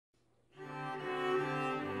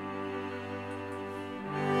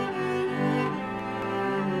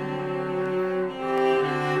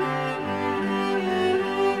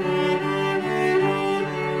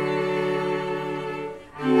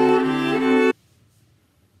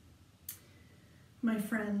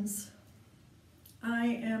friends. I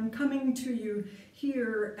am coming to you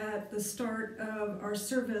here at the start of our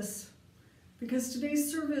service because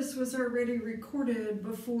today's service was already recorded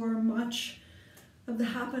before much of the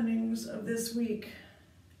happenings of this week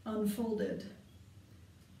unfolded.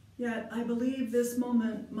 Yet I believe this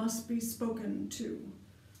moment must be spoken to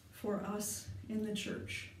for us in the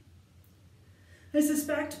church. I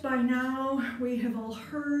suspect by now we have all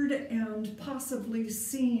heard and possibly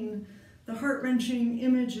seen the heart-wrenching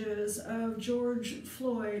images of George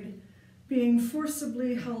Floyd being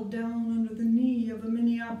forcibly held down under the knee of a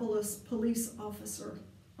Minneapolis police officer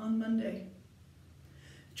on Monday.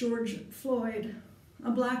 George Floyd,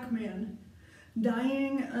 a black man,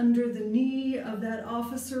 dying under the knee of that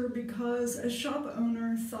officer because a shop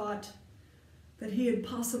owner thought that he had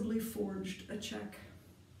possibly forged a check.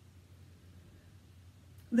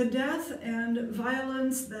 The death and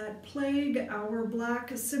violence that plague our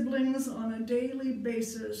black siblings on a daily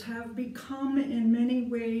basis have become in many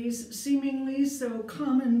ways seemingly so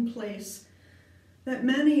commonplace that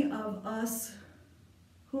many of us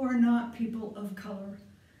who are not people of color,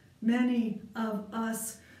 many of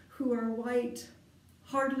us who are white,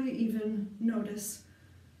 hardly even notice,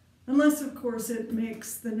 unless of course it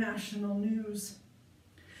makes the national news.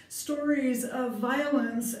 Stories of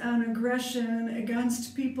violence and aggression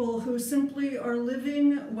against people who simply are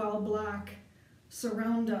living while black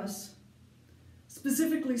surround us.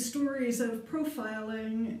 Specifically, stories of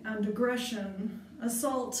profiling and aggression,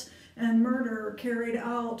 assault and murder carried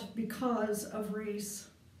out because of race.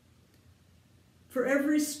 For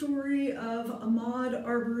every story of Ahmaud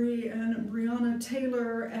Arbery and Breonna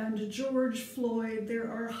Taylor and George Floyd,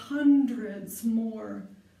 there are hundreds more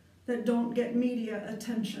that don't get media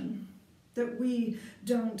attention, that we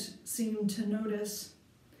don't seem to notice.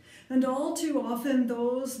 And all too often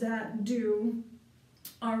those that do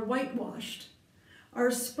are whitewashed,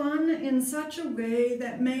 are spun in such a way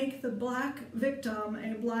that make the black victim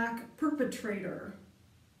a black perpetrator.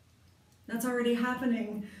 That's already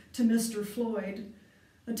happening to Mr. Floyd,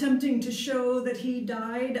 attempting to show that he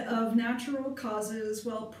died of natural causes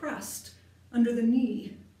while pressed under the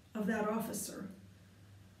knee of that officer.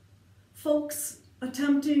 Folks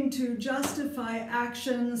attempting to justify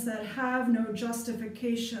actions that have no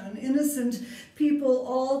justification. Innocent people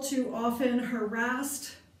all too often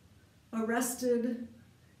harassed, arrested,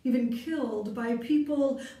 even killed by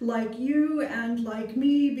people like you and like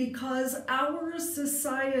me because our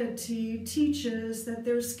society teaches that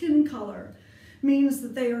their skin color means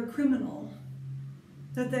that they are criminal,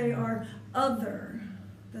 that they are other,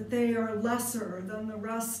 that they are lesser than the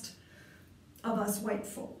rest of us white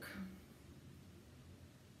folk.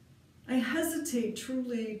 I hesitate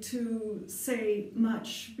truly to say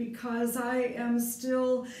much because I am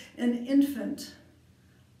still an infant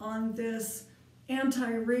on this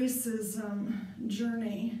anti-racism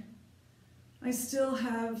journey. I still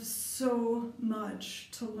have so much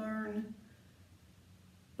to learn,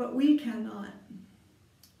 but we cannot,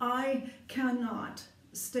 I cannot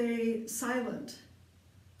stay silent,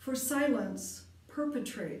 for silence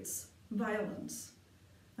perpetrates violence.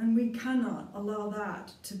 And we cannot allow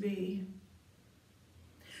that to be.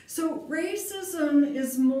 So racism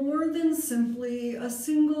is more than simply a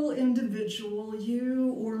single individual,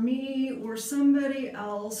 you or me or somebody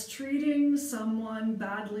else, treating someone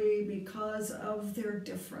badly because of their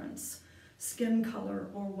difference, skin color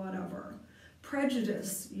or whatever.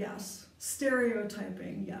 Prejudice, yes.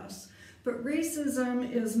 Stereotyping, yes. But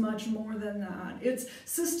racism is much more than that. It's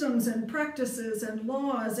systems and practices and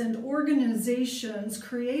laws and organizations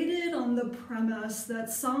created on the premise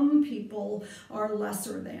that some people are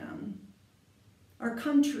lesser than. Our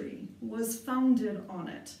country was founded on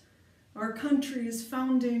it. Our country's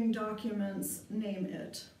founding documents name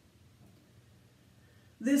it.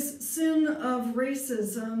 This sin of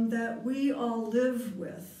racism that we all live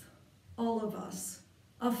with, all of us,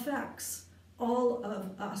 affects all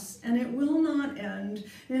of us, and it will not end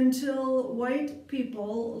until white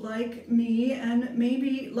people like me and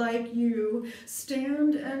maybe like you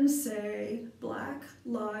stand and say Black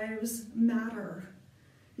Lives Matter,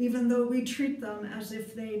 even though we treat them as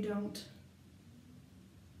if they don't.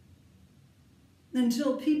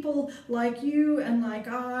 Until people like you and like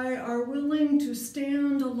I are willing to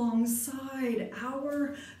stand alongside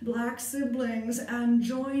our black siblings and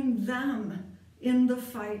join them in the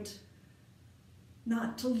fight.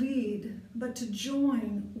 Not to lead, but to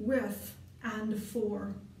join with and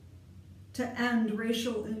for, to end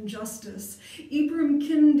racial injustice. Ibram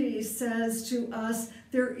Kendi says to us,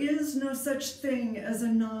 there is no such thing as a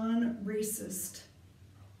non-racist.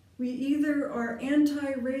 We either are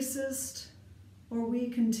anti-racist or we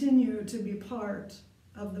continue to be part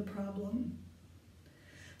of the problem.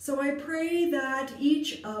 So I pray that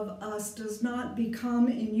each of us does not become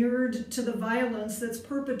inured to the violence that's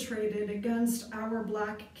perpetrated against our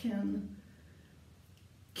Black kin.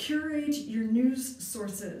 Curate your news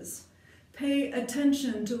sources. Pay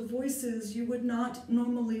attention to voices you would not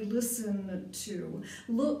normally listen to.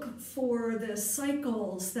 Look for the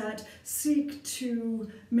cycles that seek to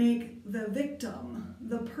make the victim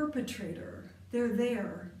the perpetrator. They're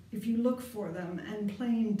there if you look for them and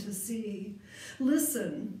plain to see.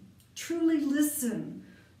 Listen, truly listen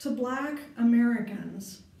to Black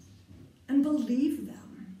Americans and believe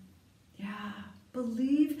them. Yeah,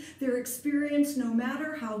 believe their experience no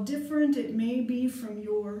matter how different it may be from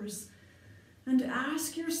yours. And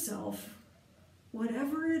ask yourself,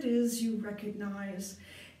 whatever it is you recognize,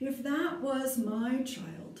 if that was my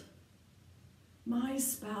child, my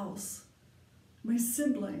spouse, my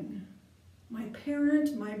sibling, my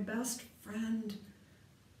parent, my best friend,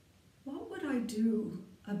 what would I do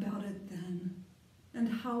about it then? And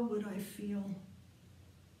how would I feel?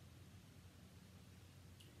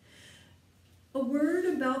 A word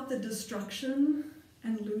about the destruction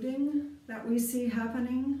and looting that we see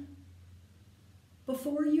happening.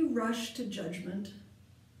 Before you rush to judgment,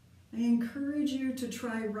 I encourage you to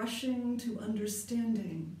try rushing to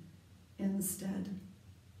understanding instead.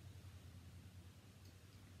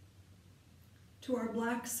 To our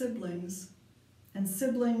Black siblings and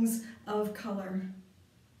siblings of color,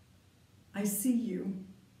 I see you,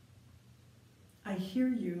 I hear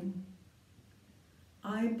you,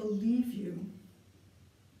 I believe you,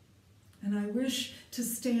 and I wish to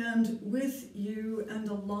stand with you and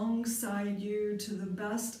alongside you to the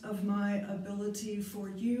best of my ability, for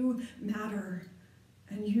you matter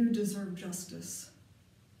and you deserve justice.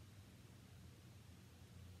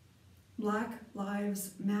 Black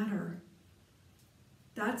lives matter.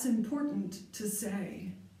 That's important to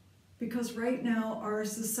say, because right now our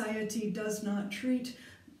society does not treat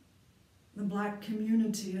the Black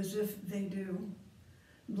community as if they do.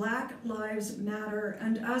 Black lives matter,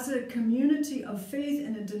 and as a community of faith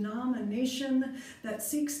in a denomination that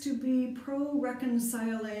seeks to be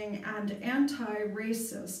pro-reconciling and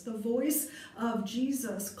anti-racist, the voice of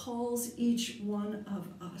Jesus calls each one of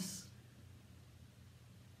us.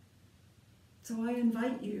 So I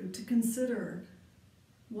invite you to consider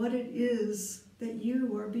what it is that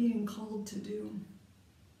you are being called to do.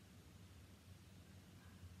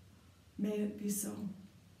 May it be so.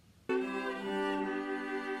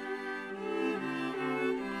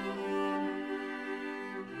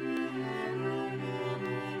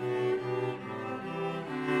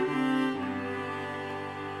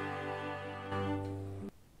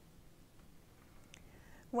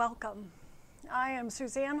 Welcome. I am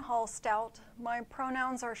Suzanne Hall Stout. My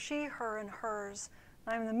pronouns are she, her, and hers.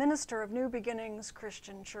 I'm the minister of New Beginnings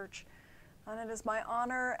Christian Church, and it is my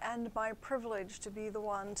honor and my privilege to be the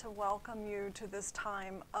one to welcome you to this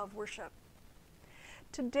time of worship.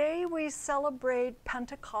 Today we celebrate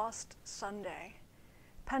Pentecost Sunday.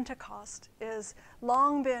 Pentecost has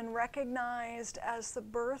long been recognized as the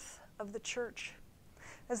birth of the church,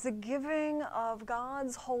 as the giving of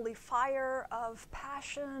God's holy fire of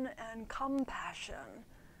passion and compassion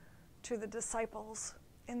to the disciples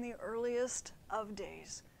in the earliest of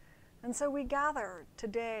days. And so we gather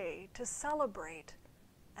today to celebrate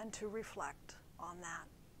and to reflect on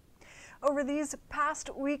that. Over these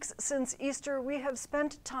past weeks since Easter, we have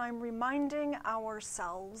spent time reminding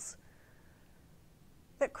ourselves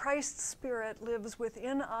that Christ's Spirit lives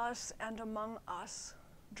within us and among us,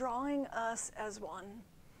 drawing us as one.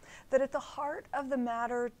 That at the heart of the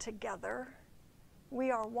matter together, we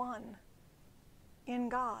are one in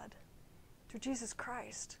God, through Jesus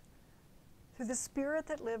Christ, through the Spirit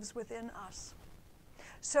that lives within us.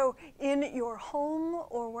 So in your home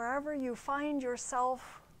or wherever you find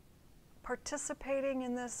yourself participating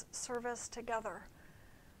in this service together,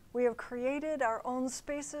 we have created our own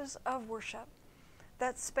spaces of worship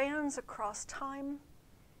that spans across time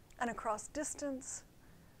and across distance,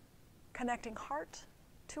 connecting heart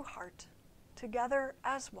to heart, together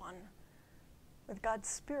as one, with God's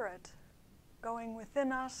Spirit going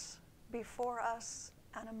within us, before us,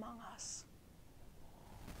 and among us.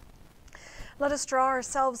 Let us draw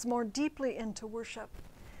ourselves more deeply into worship.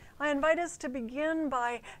 I invite us to begin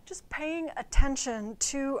by just paying attention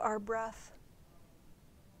to our breath.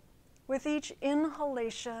 With each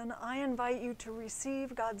inhalation, I invite you to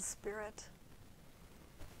receive God's Spirit.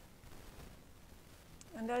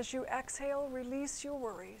 And as you exhale, release your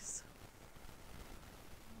worries.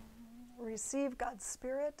 Receive God's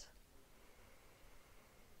Spirit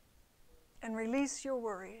and release your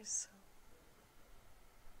worries.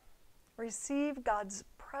 Receive God's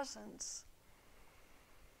presence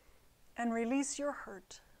and release your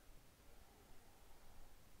hurt.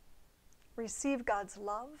 Receive God's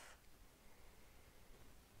love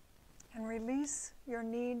and release your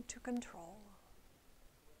need to control.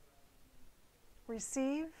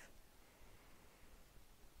 Receive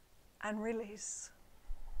and release.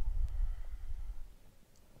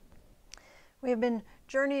 We have been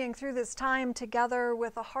journeying through this time together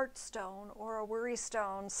with a heart stone or a worry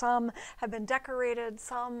stone. Some have been decorated,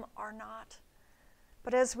 some are not.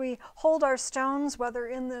 But as we hold our stones, whether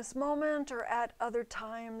in this moment or at other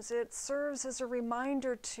times, it serves as a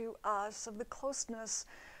reminder to us of the closeness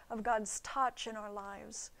of God's touch in our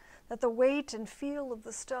lives, that the weight and feel of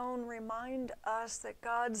the stone remind us that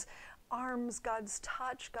God's arms, God's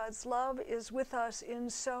touch, God's love is with us in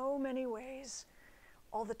so many ways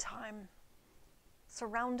all the time,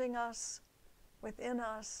 surrounding us, within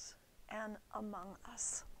us, and among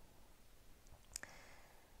us.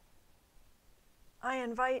 I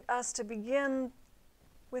invite us to begin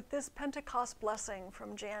with this Pentecost blessing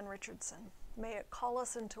from Jan Richardson. May it call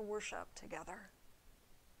us into worship together.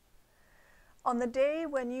 On the day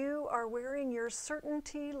when you are wearing your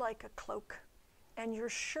certainty like a cloak, and your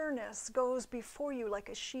sureness goes before you like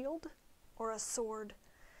a shield or a sword,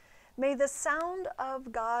 may the sound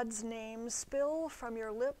of God's name spill from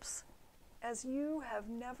your lips as you have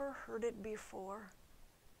never heard it before.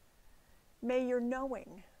 May your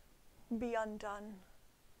knowing be undone.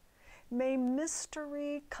 May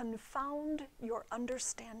mystery confound your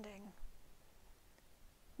understanding.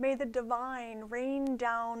 May the divine rain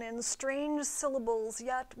down in strange syllables,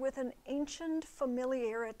 yet with an ancient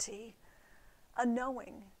familiarity, a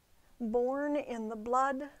knowing born in the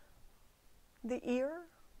blood, the ear,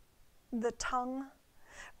 the tongue,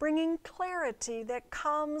 bringing clarity that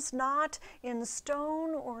comes not in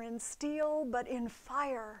stone or in steel, but in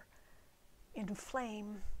fire, in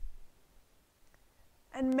flame.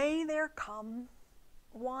 And may there come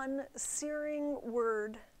one searing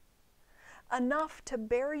word, enough to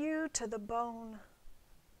bear you to the bone,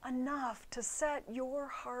 enough to set your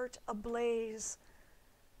heart ablaze,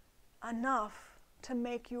 enough to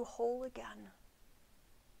make you whole again.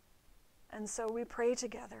 And so we pray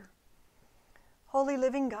together. Holy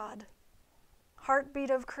living God, heartbeat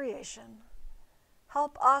of creation,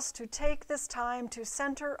 help us to take this time to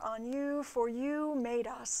center on you, for you made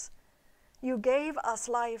us. You gave us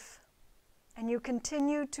life, and you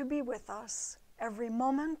continue to be with us every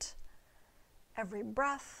moment, every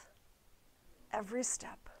breath, every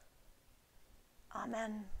step.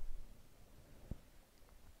 Amen.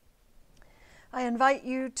 I invite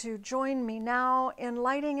you to join me now in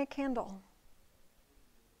lighting a candle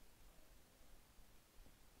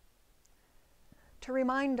to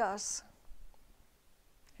remind us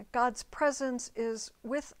that God's presence is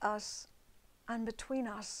with us and between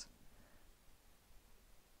us,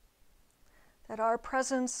 that our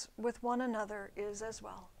presence with one another is as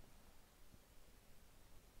well.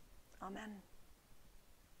 Amen.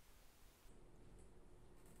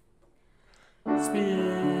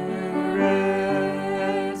 Spirit,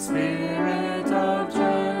 Spirit of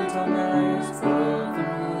gentleness, flow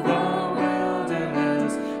through the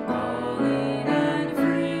wilderness, calling and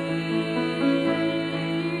free.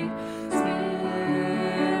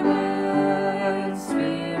 Spirit,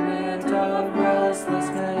 Spirit of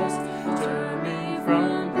restlessness, turn me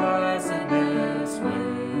from pleasantness,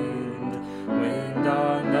 wind, wind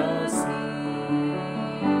on the sea.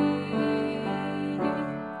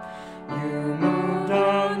 You moved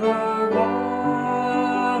on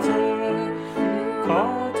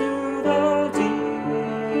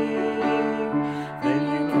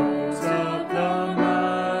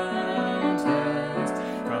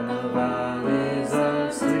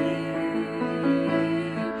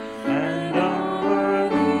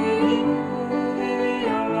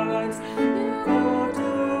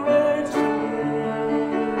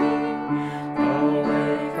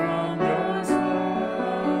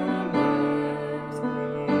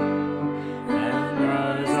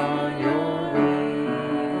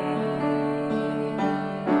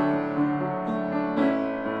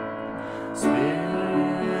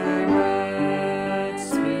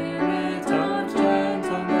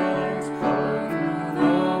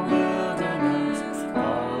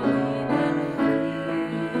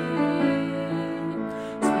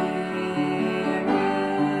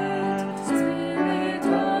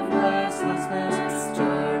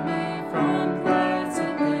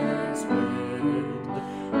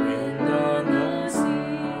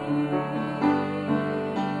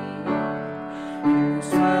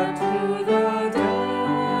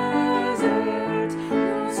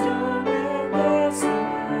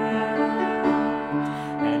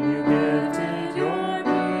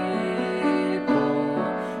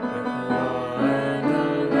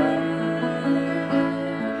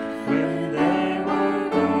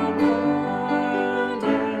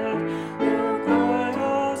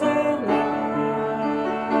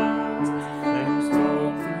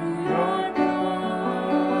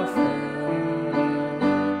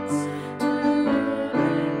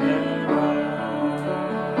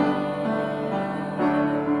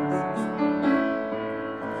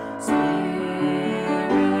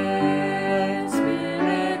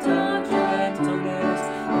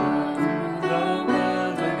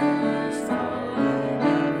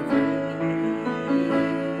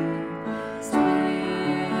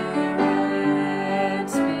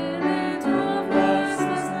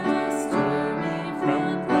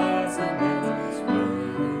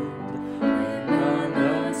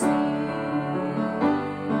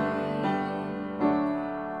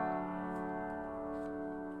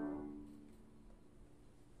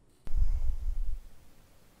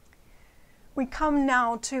We come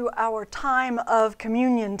now to our time of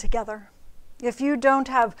communion together. If you don't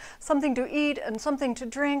have something to eat and something to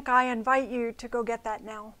drink, I invite you to go get that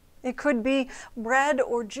now. It could be bread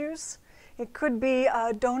or juice. It could be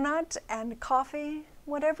a donut and coffee,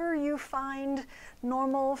 whatever you find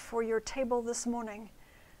normal for your table this morning.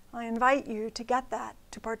 I invite you to get that,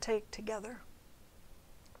 to partake together.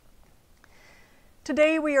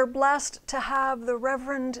 Today we are blessed to have the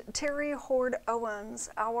Reverend Terri Hord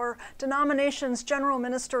Owens, our denomination's general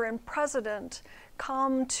minister and president,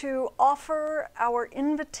 come to offer our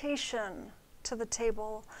invitation to the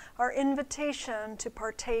table, our invitation to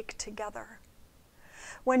partake together.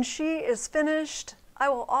 When she is finished, I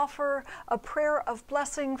will offer a prayer of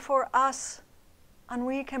blessing for us, and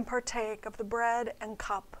we can partake of the bread and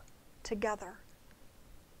cup together.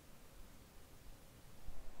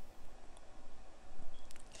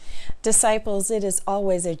 Disciples, it is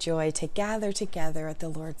always a joy to gather together at the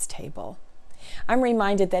Lord's table. I'm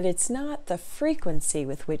reminded that it's not the frequency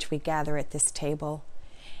with which we gather at this table,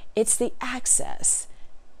 it's the access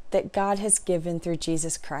that God has given through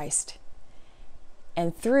Jesus Christ.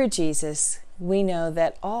 And through Jesus, we know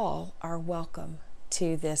that all are welcome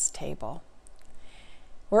to this table.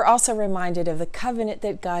 We're also reminded of the covenant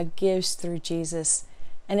that God gives through Jesus,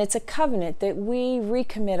 and it's a covenant that we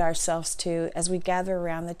recommit ourselves to as we gather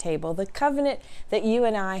around the table. The covenant that you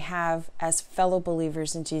and I have as fellow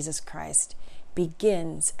believers in Jesus Christ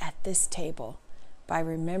begins at this table by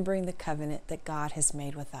remembering the covenant that God has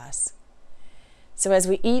made with us. So as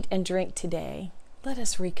we eat and drink today, let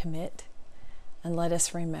us recommit and let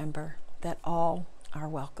us remember that all are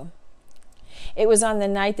welcome. It was on the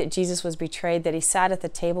night that Jesus was betrayed that he sat at the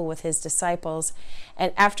table with his disciples,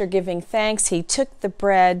 and after giving thanks, he took the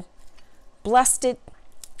bread, blessed it,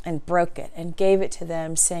 and broke it, and gave it to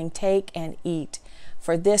them, saying, "Take and eat,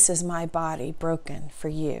 for this is my body broken for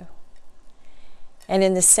you." And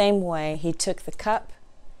in the same way, he took the cup,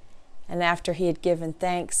 and after he had given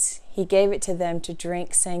thanks, he gave it to them to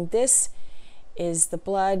drink, saying, "This is the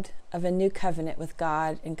blood of a new covenant with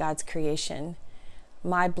God and God's creation,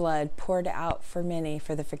 my blood poured out for many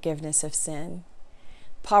for the forgiveness of sin."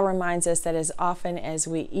 Paul reminds us that as often as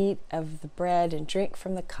we eat of the bread and drink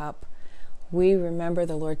from the cup, we remember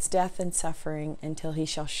the Lord's death and suffering until he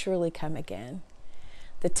shall surely come again.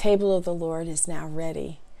 The table of the Lord is now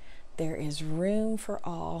ready. There is room for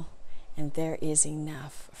all, and there is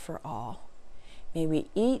enough for all. May we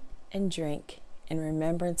eat and drink in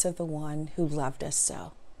remembrance of the one who loved us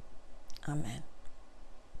so. Amen.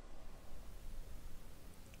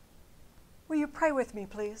 Will you pray with me,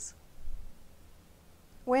 please?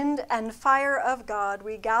 Wind and fire of God,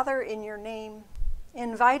 we gather in your name,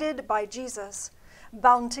 invited by Jesus,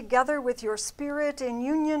 bound together with your Spirit in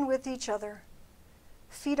union with each other.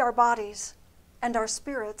 Feed our bodies and our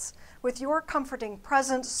spirits with your comforting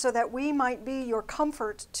presence so that we might be your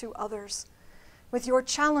comfort to others, with your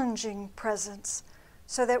challenging presence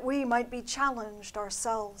so that we might be challenged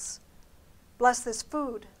ourselves. Bless this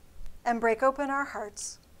food and break open our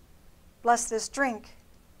hearts. Bless this drink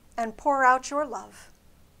and pour out your love.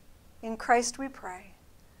 In Christ we pray.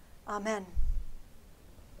 Amen.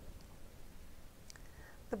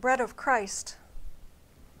 The bread of Christ.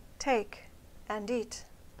 Take and eat.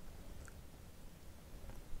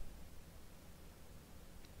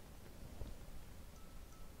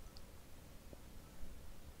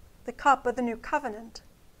 The cup of the new covenant.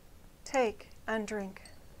 Take and drink.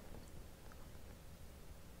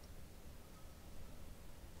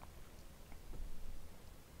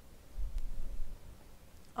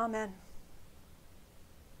 Amen.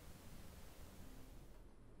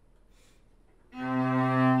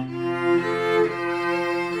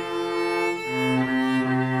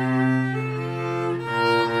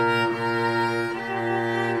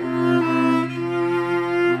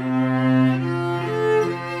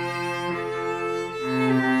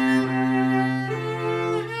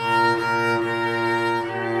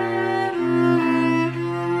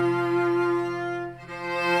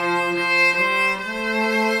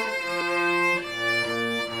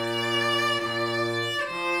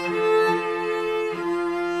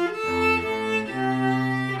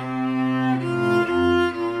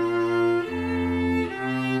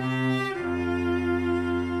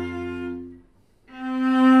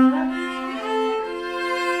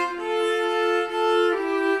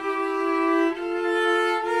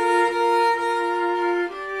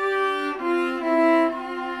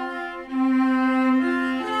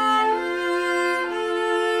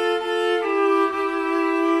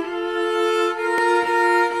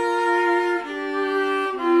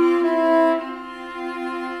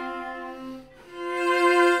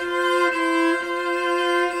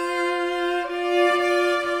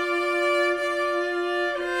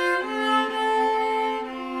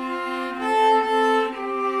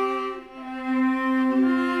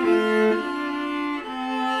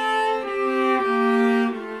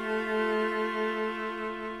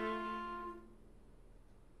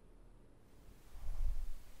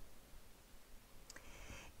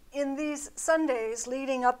 Sundays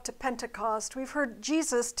leading up to Pentecost, we've heard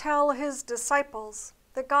Jesus tell his disciples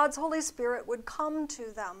that God's Holy Spirit would come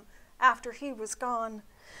to them after he was gone.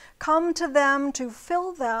 Come to them to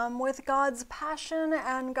fill them with God's passion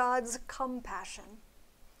and God's compassion.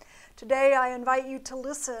 Today I invite you to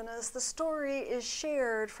listen as the story is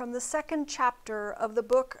shared from the 2nd chapter of the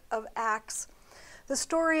book of Acts, the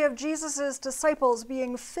story of Jesus' disciples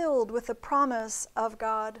being filled with the promise of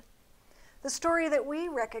God, the story that we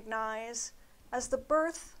recognize as the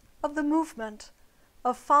birth of the movement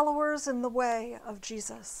of followers in the way of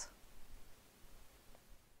Jesus.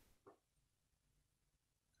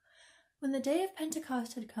 When the day of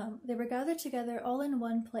Pentecost had come, they were gathered together all in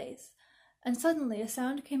one place, and suddenly a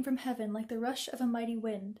sound came from heaven like the rush of a mighty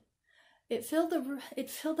wind. It filled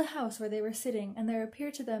the house where they were sitting, and there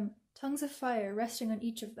appeared to them tongues of fire resting on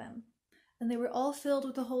each of them. And they were all filled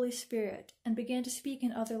with the Holy Spirit, and began to speak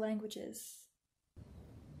in other languages.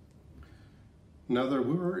 Now there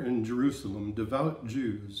were in Jerusalem devout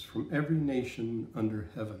Jews from every nation under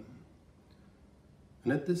heaven.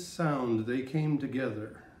 And at this sound they came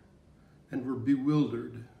together and were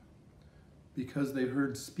bewildered, because they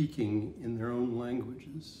heard speaking in their own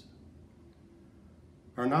languages.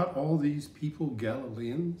 Are not all these people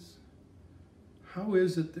Galileans? How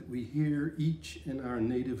is it that we hear each in our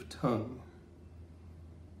native tongue?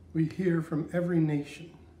 We hear from every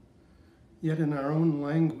nation, yet in our own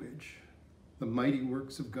language, the mighty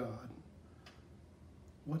works of God.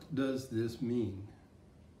 What does this mean?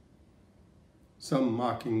 Some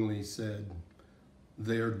mockingly said,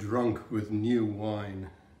 "They are drunk with new wine."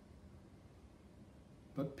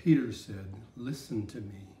 But Peter said, "Listen to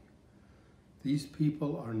me. These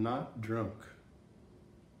people are not drunk.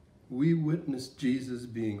 We witnessed Jesus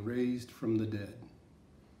being raised from the dead,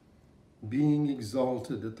 being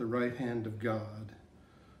exalted at the right hand of God,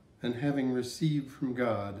 and having received from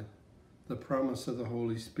God the promise of the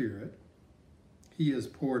Holy Spirit, he has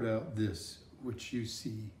poured out this which you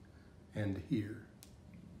see and hear."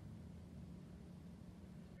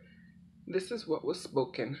 This is what was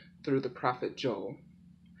spoken through the prophet Joel.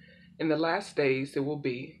 In the last days it will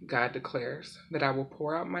be, God declares, that I will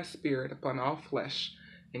pour out my Spirit upon all flesh,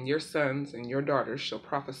 and your sons and your daughters shall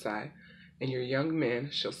prophesy, and your young men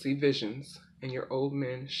shall see visions, and your old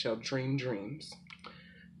men shall dream dreams.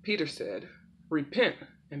 Peter said, "Repent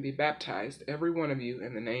and be baptized, every one of you,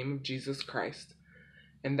 in the name of Jesus Christ."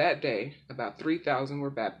 And that day about 3,000 were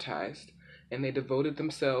baptized, and they devoted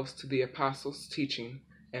themselves to the apostles' teaching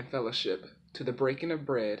and fellowship, to the breaking of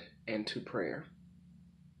bread, and to prayer.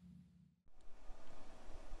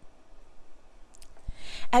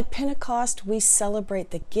 At Pentecost, we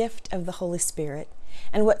celebrate the gift of the Holy Spirit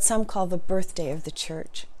and what some call the birthday of the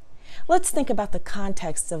church. Let's think about the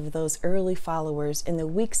context of those early followers in the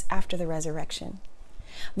weeks after the resurrection.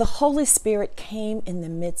 The Holy Spirit came in the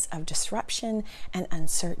midst of disruption and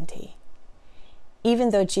uncertainty.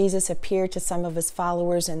 Even though Jesus appeared to some of his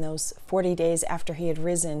followers in those 40 days after he had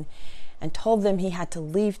risen and told them he had to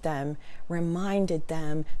leave them, reminded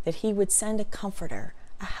them that he would send a comforter,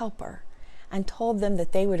 a helper, and told them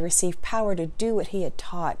that they would receive power to do what he had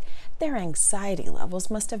taught, their anxiety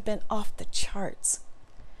levels must have been off the charts.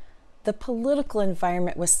 The political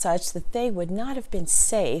environment was such that they would not have been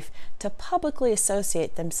safe to publicly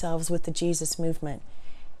associate themselves with the Jesus movement,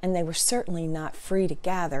 and they were certainly not free to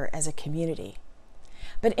gather as a community.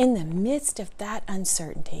 But in the midst of that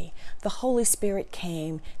uncertainty, the Holy Spirit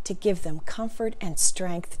came to give them comfort and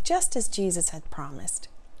strength, just as Jesus had promised.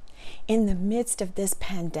 In the midst of this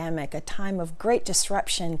pandemic, a time of great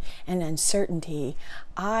disruption and uncertainty,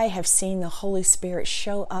 I have seen the Holy Spirit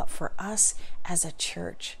show up for us as a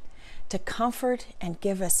church, to comfort and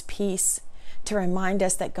give us peace, to remind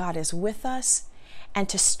us that God is with us, and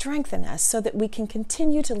to strengthen us so that we can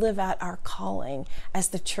continue to live out our calling as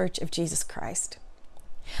the Church of Jesus Christ.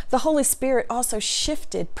 The Holy Spirit also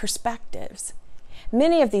shifted perspectives.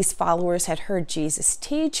 Many of these followers had heard Jesus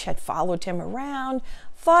teach, had followed him around,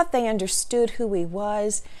 thought they understood who he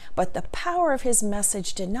was, but the power of his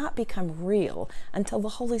message did not become real until the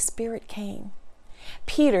Holy Spirit came.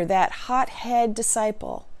 Peter, that hothead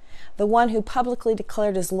disciple, the one who publicly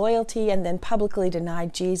declared his loyalty and then publicly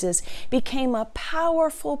denied Jesus, became a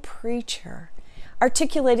powerful preacher,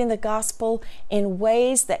 articulating the gospel in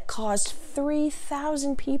ways that caused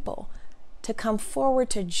 3,000 people to come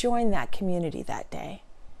forward to join that community that day.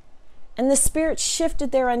 And the Spirit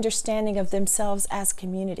shifted their understanding of themselves as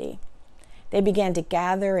community. They began to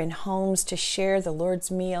gather in homes to share the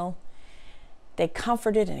Lord's meal. They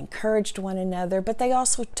comforted and encouraged one another, but they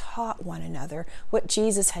also taught one another what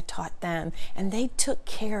Jesus had taught them, and they took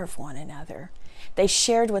care of one another. They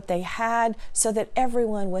shared what they had so that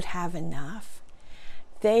everyone would have enough.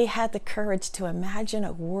 They had the courage to imagine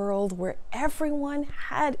a world where everyone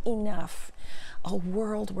had enough, a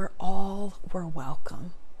world where all were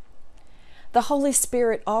welcome. The Holy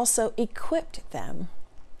Spirit also equipped them.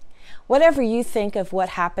 Whatever you think of what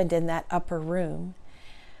happened in that upper room,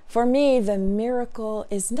 for me, the miracle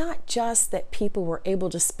is not just that people were able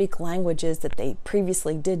to speak languages that they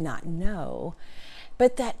previously did not know,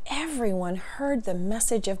 but that everyone heard the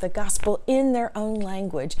message of the gospel in their own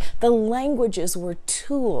language. The languages were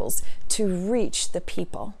tools to reach the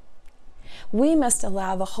people. We must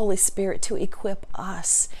allow the Holy Spirit to equip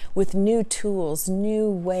us with new tools, new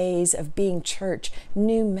ways of being church,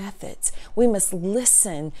 new methods. We must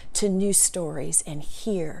listen to new stories and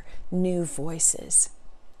hear new voices.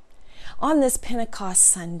 On this Pentecost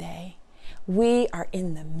Sunday, we are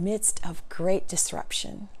in the midst of great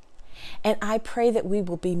disruption. And I pray that we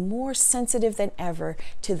will be more sensitive than ever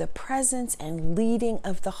to the presence and leading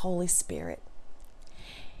of the Holy Spirit.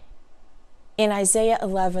 In Isaiah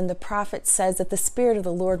 11, the prophet says that the Spirit of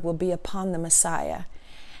the Lord will be upon the Messiah.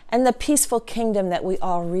 And the peaceful kingdom that we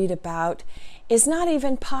all read about is not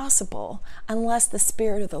even possible unless the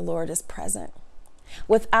Spirit of the Lord is present.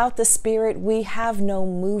 Without the Spirit, we have no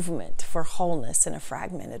movement for wholeness in a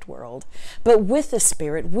fragmented world. But with the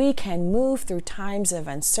Spirit, we can move through times of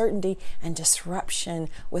uncertainty and disruption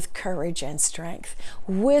with courage and strength.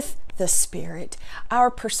 With the Spirit, our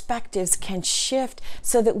perspectives can shift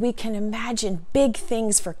so that we can imagine big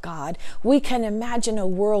things for God. We can imagine a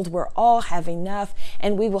world where all have enough,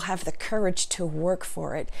 and we will have the courage to work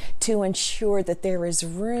for it, to ensure that there is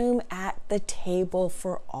room at the table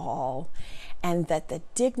for all, and that the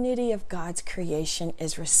dignity of God's creation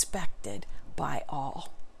is respected by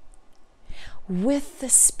all. With the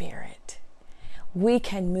Spirit, we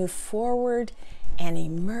can move forward and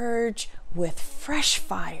emerge with fresh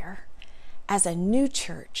fire as a new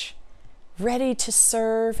church, ready to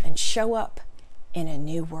serve and show up in a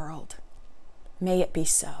new world. May it be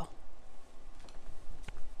so.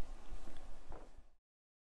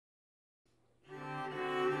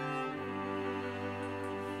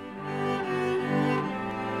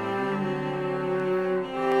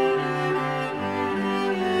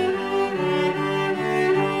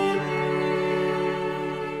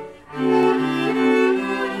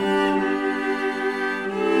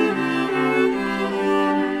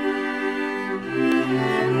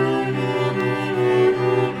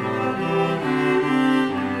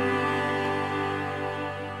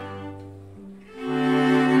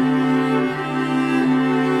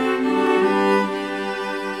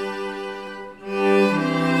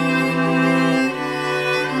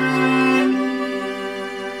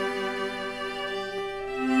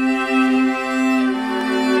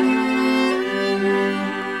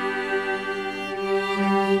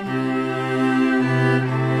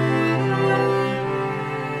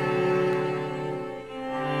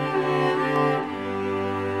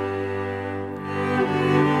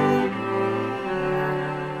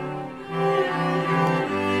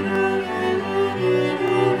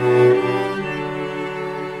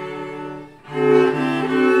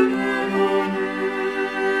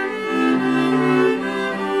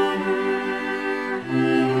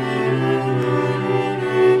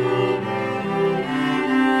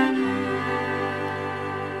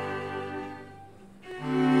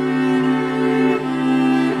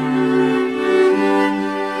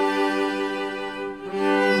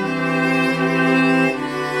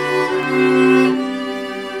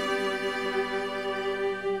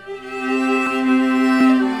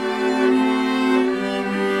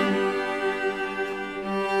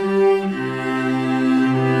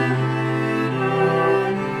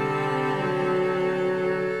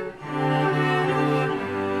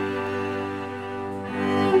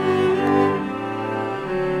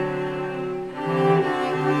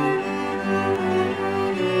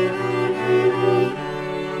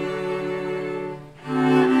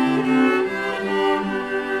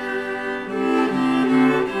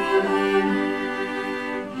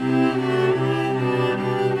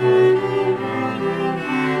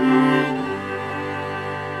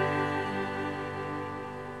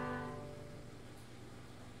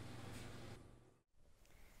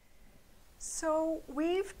 So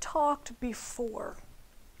we've talked before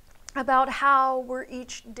about how we're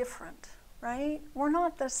each different, right? We're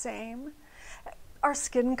not the same. Our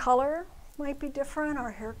skin color might be different,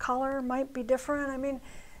 our hair color might be different. I mean,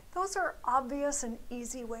 those are obvious and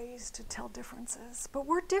easy ways to tell differences, but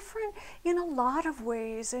we're different in a lot of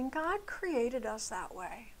ways, and God created us that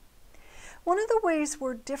way. One of the ways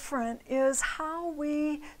we're different is how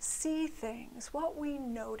we see things, what we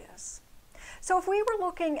notice. So if we were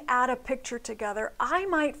looking at a picture together, I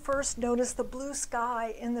might first notice the blue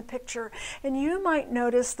sky in the picture, and you might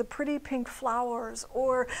notice the pretty pink flowers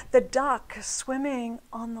or the duck swimming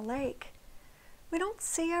on the lake. We don't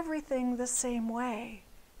see everything the same way,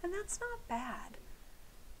 and that's not bad.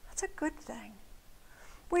 That's a good thing.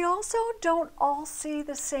 We also don't all see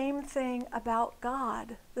the same thing about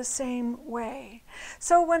God the same way.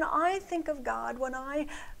 So when I think of God, when I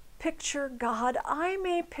picture God, I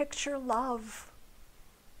may picture love.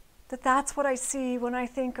 That's what I see when I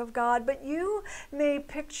think of God. But you may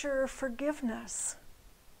picture forgiveness.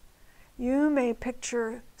 You may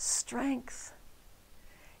picture strength.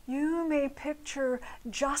 You may picture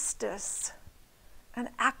justice and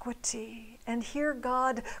equity, and hear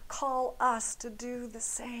God call us to do the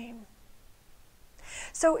same.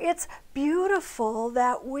 So it's beautiful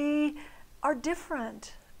that we are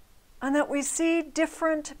different and that we see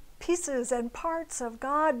different pieces and parts of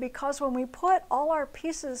God, because when we put all our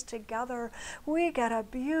pieces together, we get a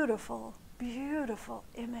beautiful, beautiful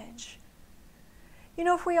image. You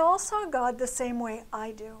know, if we all saw God the same way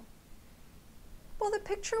I do, well, the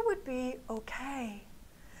picture would be okay.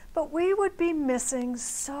 But we would be missing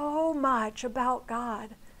so much about God.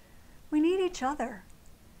 We need each other,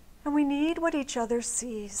 and we need what each other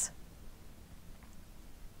sees.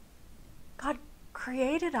 God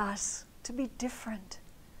created us to be different,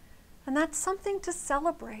 and that's something to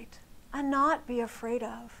celebrate and not be afraid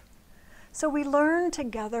of. So we learn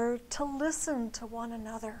together to listen to one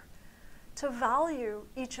another, to value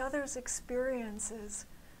each other's experiences,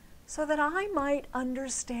 so that I might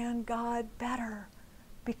understand God better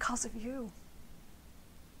because of you.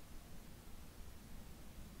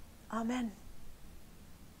 Amen.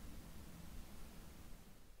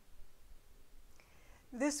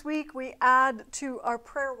 This week we add to our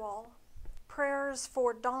prayer wall prayers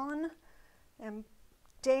for Dawn and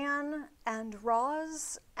Dan and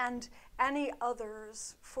Roz and any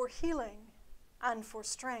others for healing and for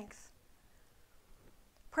strength.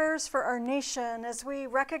 Prayers for our nation as we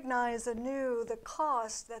recognize anew the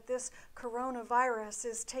cost that this coronavirus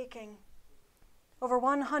is taking. Over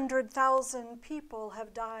 100,000 people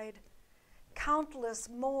have died. Countless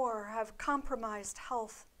more have compromised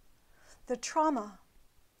health. The trauma,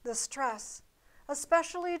 the stress,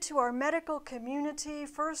 especially to our medical community,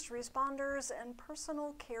 first responders, and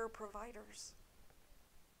personal care providers.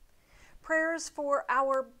 Prayers for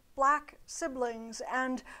our Black siblings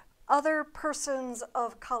and other persons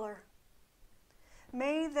of color.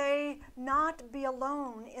 May they not be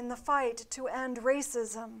alone in the fight to end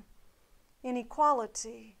racism,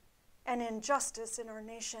 inequality, and injustice in our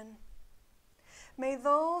nation. May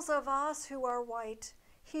those of us who are white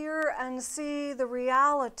hear and see the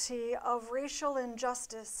reality of racial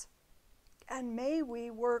injustice, and may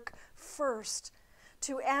we work first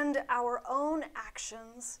to end our own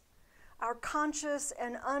actions, our conscious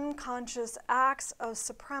and unconscious acts of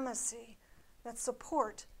supremacy that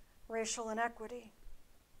support racial inequity.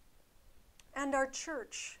 And our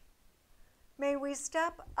church, may we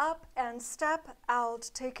step up and step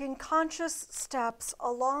out, taking conscious steps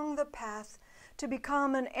along the path to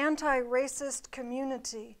become an anti-racist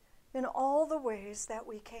community in all the ways that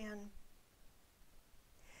we can.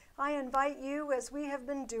 I invite you, as we have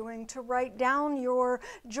been doing, to write down your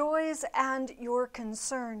joys and your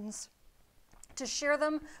concerns, to share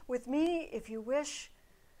them with me if you wish,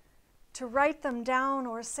 to write them down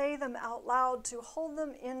or say them out loud, to hold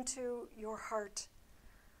them into your heart.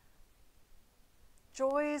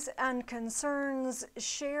 Joys and concerns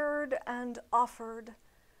shared and offered,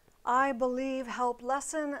 I believe, help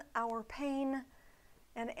lessen our pain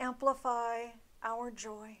and amplify our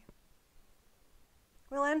joy.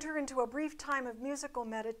 We'll enter into a brief time of musical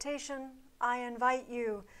meditation. I invite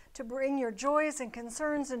you to bring your joys and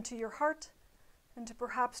concerns into your heart, and to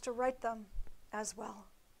perhaps to write them as well.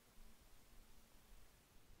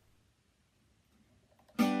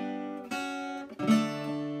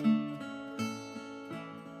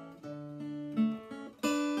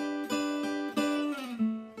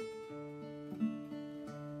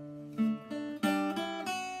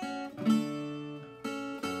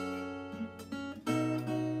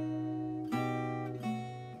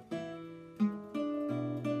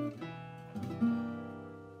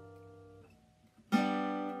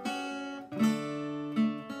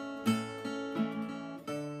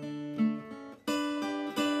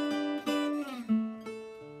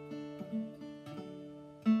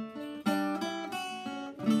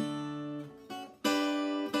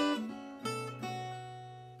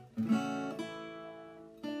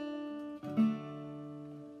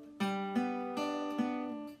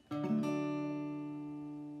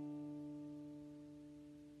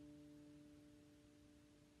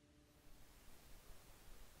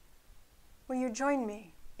 Will you join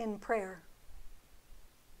me in prayer?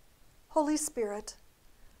 Holy Spirit,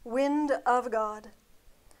 wind of God,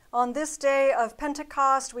 on this day of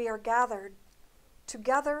Pentecost we are gathered,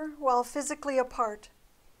 together while physically apart.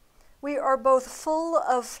 We are both full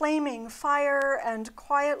of flaming fire and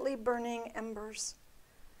quietly burning embers.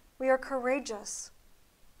 We are courageous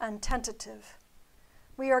and tentative.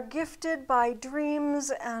 We are gifted by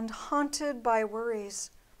dreams and haunted by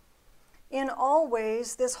worries. In all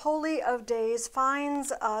ways, this holy of days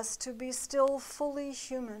finds us to be still fully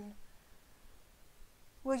human.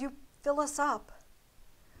 Will you fill us up?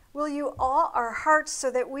 Will you awe our hearts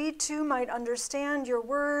so that we too might understand your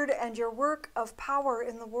word and your work of power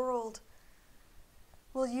in the world?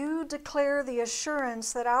 Will you declare the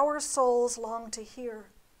assurance that our souls long to hear,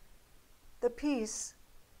 the peace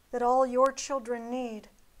that all your children need,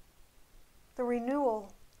 the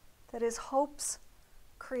renewal that is hope's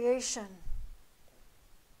creation?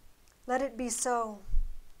 Let it be so.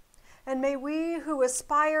 And may we who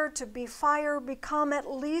aspire to be fire become at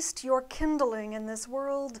least your kindling in this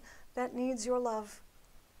world that needs your love.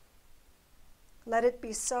 Let it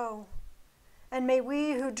be so. And may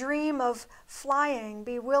we who dream of flying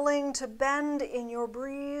be willing to bend in your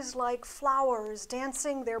breeze like flowers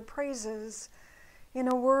dancing their praises in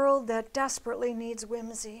a world that desperately needs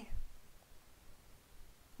whimsy.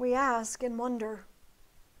 We ask in wonder.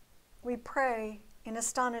 We pray in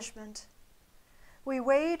astonishment. We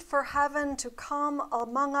wait for heaven to come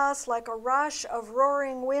among us like a rush of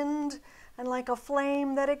roaring wind and like a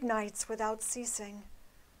flame that ignites without ceasing.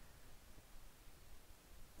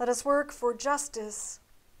 Let us work for justice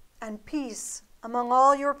and peace among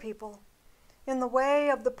all your people in the way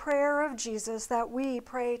of the prayer of Jesus that we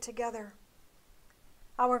pray together.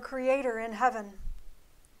 Our Creator in heaven,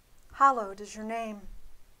 hallowed is your name.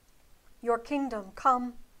 Your kingdom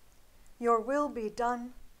come, your will be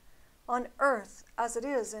done, on earth as it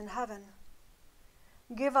is in heaven.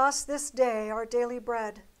 Give us this day our daily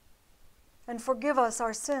bread, and forgive us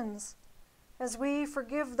our sins, as we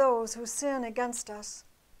forgive those who sin against us.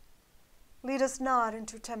 Lead us not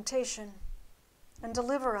into temptation, and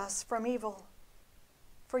deliver us from evil.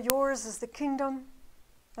 For yours is the kingdom,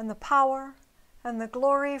 and the power, and the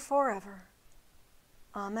glory forever.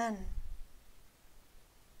 Amen.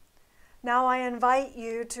 Now I invite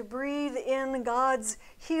you to breathe in God's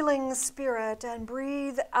healing spirit and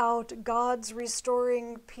breathe out God's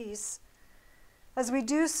restoring peace. As we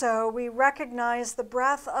do so, we recognize the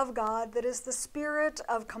breath of God that is the spirit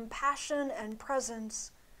of compassion and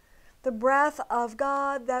presence, the breath of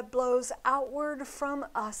God that blows outward from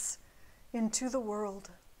us into the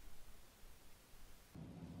world.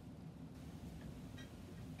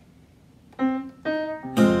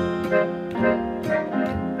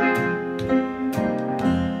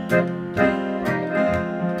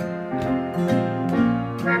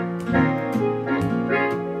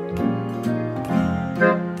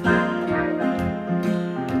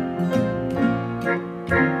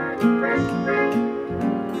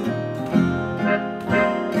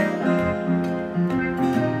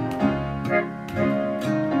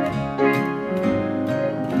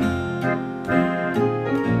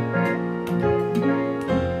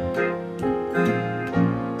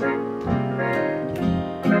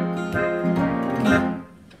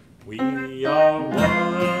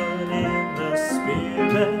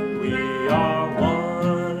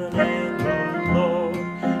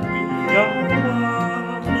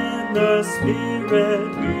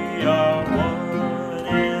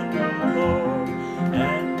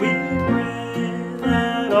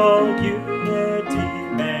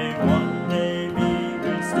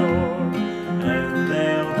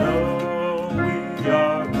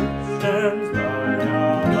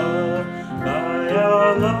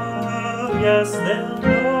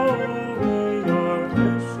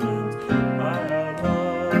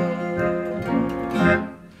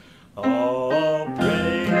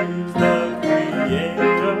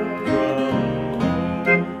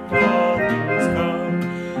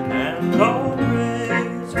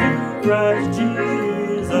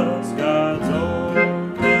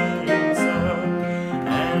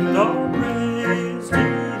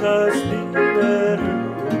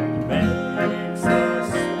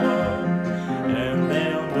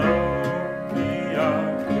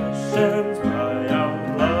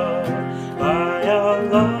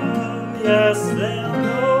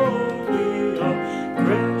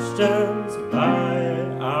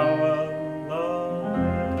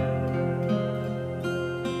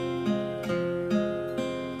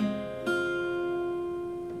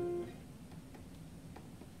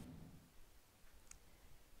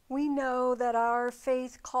 that our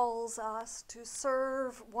faith calls us to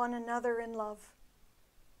serve one another in love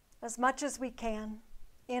as much as we can,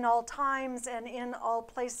 in all times and in all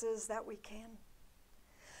places that we can.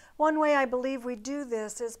 One way I believe we do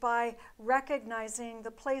this is by recognizing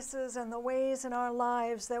the places and the ways in our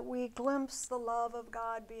lives that we glimpse the love of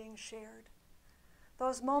God being shared.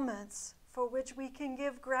 Those moments for which we can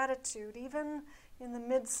give gratitude even in the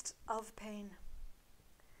midst of pain.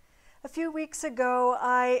 A few weeks ago,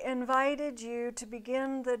 I invited you to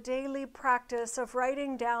begin the daily practice of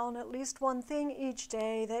writing down at least one thing each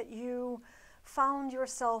day that you found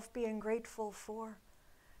yourself being grateful for,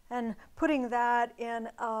 and putting that in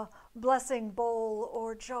a blessing bowl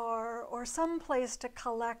or jar or some place to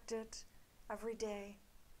collect it every day.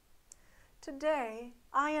 Today,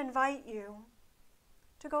 I invite you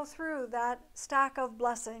to go through that stack of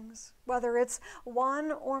blessings, whether it's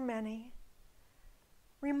one or many.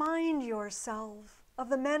 Remind yourself of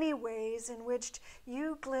the many ways in which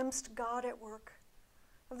you glimpsed God at work,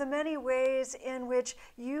 of the many ways in which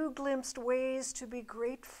you glimpsed ways to be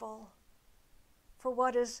grateful for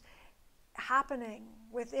what is happening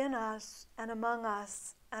within us and among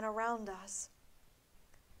us and around us.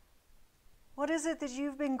 What is it that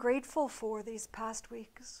you've been grateful for these past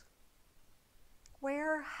weeks?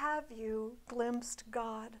 Where have you glimpsed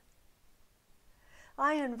God?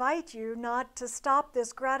 I invite you not to stop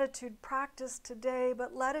this gratitude practice today,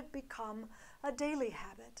 but let it become a daily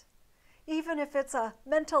habit. Even if it's a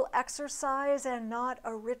mental exercise and not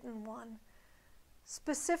a written one,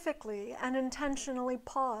 specifically and intentionally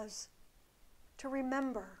pause to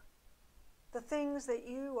remember the things that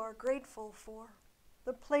you are grateful for,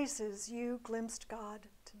 the places you glimpsed God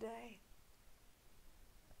today.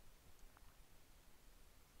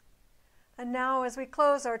 And now, as we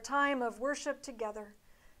close our time of worship together,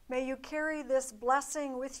 may you carry this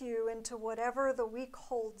blessing with you into whatever the week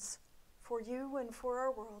holds for you and for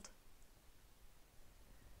our world.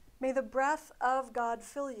 May the breath of God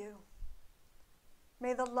fill you.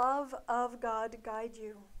 May the love of God guide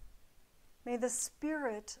you. May the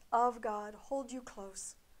Spirit of God hold you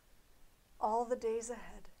close all the days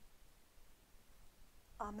ahead.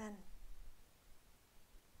 Amen.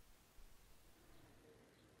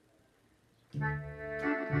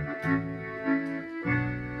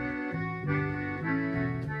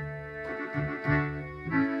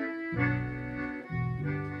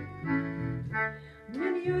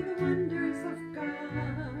 Many are the wonders of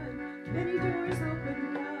God, many doors open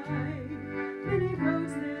wide, many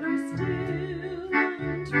roads that are still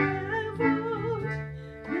untraveled.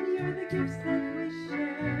 Many are the gifts that we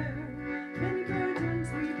share, many burdens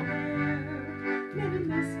we bear, many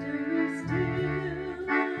mysteries still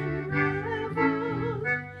unraveled.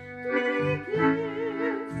 Many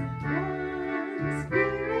gifts, one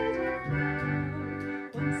spirit of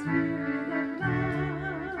love, one spirit of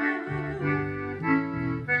love.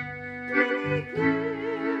 Many gifts.